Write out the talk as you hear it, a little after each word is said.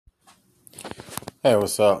Hey,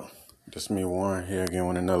 what's up? Just me, Warren, here again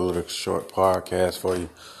with another little short podcast for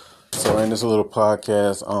you. So, in this little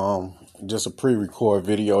podcast, just a pre-record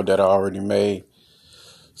video that I already made.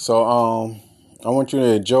 So, I want you to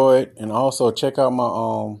enjoy it and also check out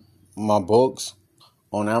my books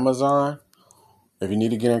on Amazon. If you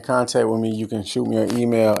need to get in contact with me, you can shoot me an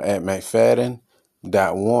email at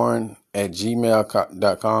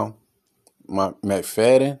mcfadden.warren@gmail.com. My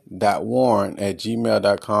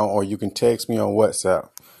mcfadden.warren@gmail.com, or you can text me on WhatsApp.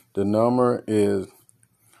 The number is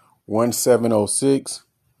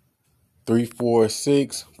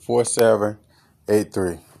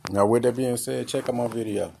 1706-346-4783. Now, with that being said, check out my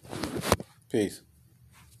video. Peace.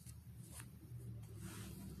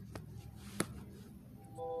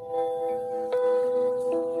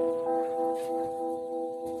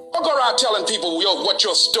 Don't go around telling people what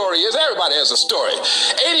your story is. Everybody has a story.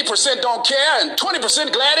 80% don't care and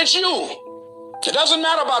 20% glad it's you. It doesn't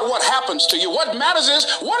matter about what happens to you. What matters is,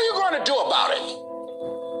 what are you going to do about it?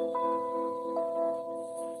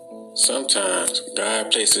 Sometimes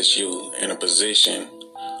God places you in a position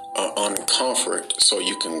of uncomfort so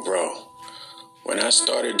you can grow. When I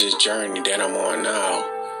started this journey that I'm on now,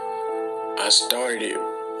 I started it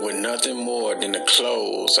with nothing more than the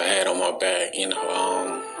clothes I had on my back.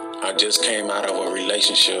 I just came out of a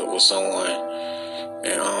relationship with someone,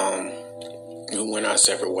 and we went our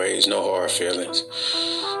separate ways, no hard feelings.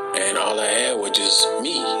 And all I had was just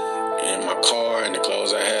me and my car and the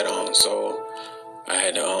clothes I had on. So I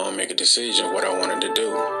had to make a decision what I wanted to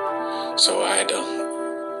do. So I had to,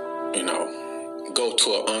 go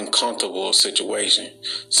to an uncomfortable situation.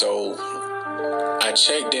 So I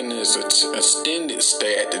checked in this extended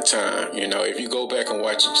stay at the time. If you go back and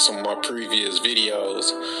watch some of my previous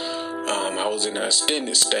videos, I was in an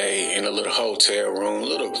extended stay in a little hotel room,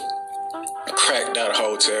 little cracked out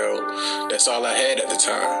hotel. That's all I had at the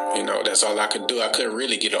time. That's all I could do. I couldn't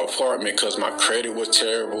really get an apartment because my credit was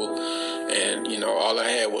terrible. And, all I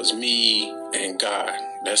had was me and God.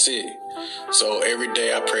 That's it. So every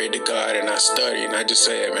day I prayed to God and I studied and I just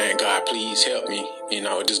said, man, God, please help me.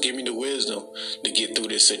 Just give me the wisdom to get through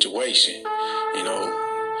this situation, and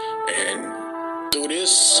through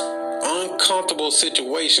this uncomfortable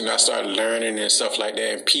situation, I started learning and stuff like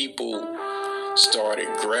that. And people started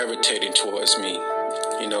gravitating towards me,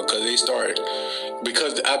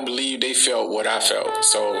 because I believe they felt what I felt.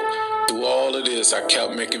 So through all of this, I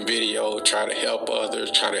kept making videos, trying to help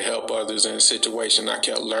others in a situation. I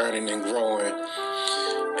kept learning and growing.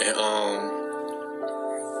 And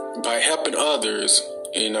by helping others,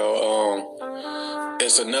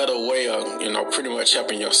 it's another way of, pretty much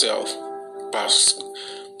helping yourself. By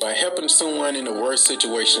helping someone in a worse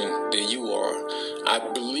situation than you are, I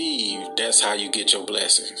believe that's how you get your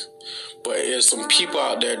blessings. But there's some people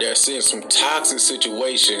out there that's in some toxic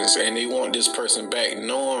situations and they want this person back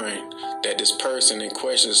knowing that this person in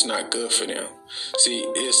question is not good for them. See,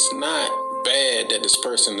 it's not bad that this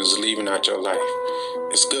person is leaving out your life.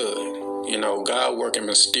 It's good. God works in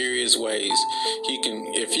mysterious ways.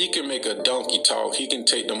 If he can make a donkey talk, he can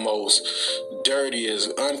take the most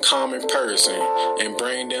dirtiest, uncommon person and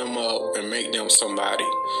bring them up and make them somebody.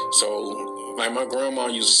 So, like my grandma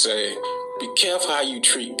used to say, be careful how you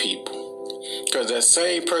treat people. Because that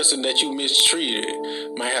same person that you mistreated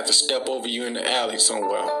might have to step over you in the alley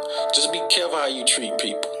somewhere. Just be careful how you treat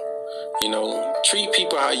people. Treat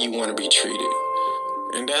people how you want to be treated.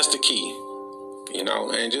 And that's the key. And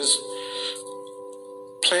just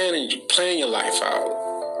plan your life out.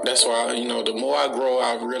 That's why, the more I grow,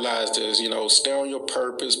 I've realized is, stay on your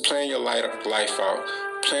purpose, plan your life out.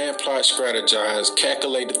 Plan, plot, strategize,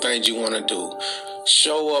 calculate the things you want to do.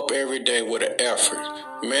 Show up every day with an effort.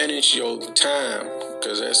 Manage your time,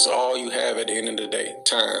 because that's all you have at the end of the day,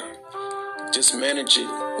 time. Just manage it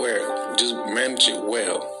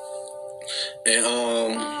well.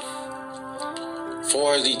 And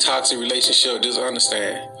far as the toxic relationship, just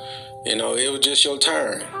understand, it was just your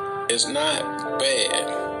turn. It's not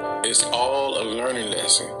bad. It's all a learning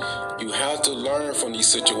lesson. You have to learn from these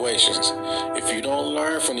situations. If you don't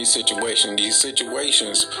learn from these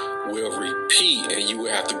situations will repeat and you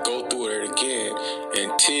will have to go through it again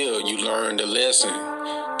until you learn the lesson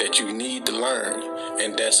that you need to learn.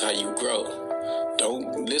 And that's how you grow.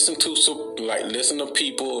 Don't listen to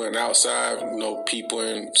people and outside, people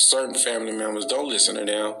and certain family members. Don't listen to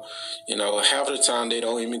them. Half of the time they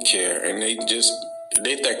don't even care and they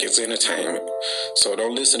think it's entertainment. So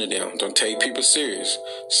don't listen to them. Don't take people serious.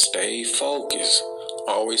 Stay focused.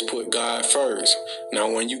 Always put God first. Now,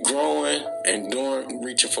 when you're growing and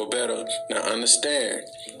reaching for better, now understand,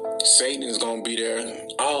 Satan is going to be there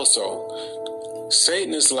also.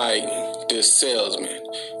 Satan is like this salesman.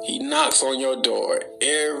 He's knocks on your door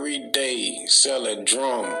every day selling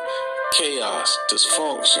drama, chaos,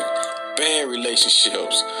 dysfunction, bad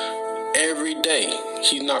relationships. Every day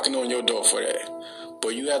he's knocking on your door for that.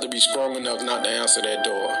 But you have to be strong enough not to answer that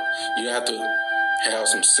door. You have to have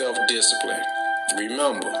some self-discipline.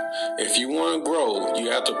 Remember, if you want to grow, you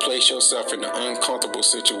have to place yourself in an uncomfortable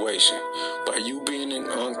situation. By you being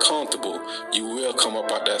uncomfortable, you will come up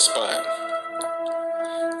out that spot.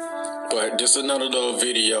 But this is another little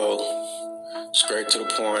video, straight to the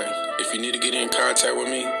point. If you need to get in contact with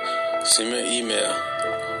me, send me an email.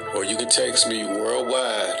 Or you can text me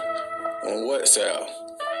worldwide on WhatsApp.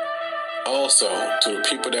 Also, to the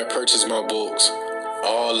people that purchase my books,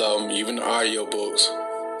 all of them, even the audio books,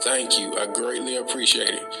 thank you. I greatly appreciate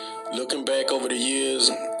it. Looking back over the years,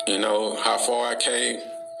 how far I came,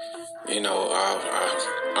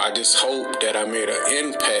 I just hope that I made an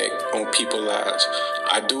impact on people's lives.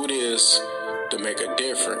 I do this to make a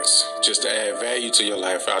difference, just to add value to your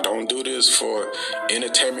life. I don't do this for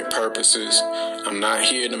entertainment purposes. I'm not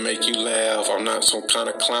here to make you laugh. I'm not some kind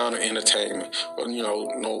of clown or entertainment, or,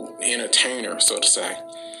 no entertainer, so to say.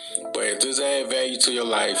 But if this add value to your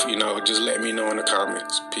life, just let me know in the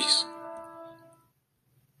comments. Peace.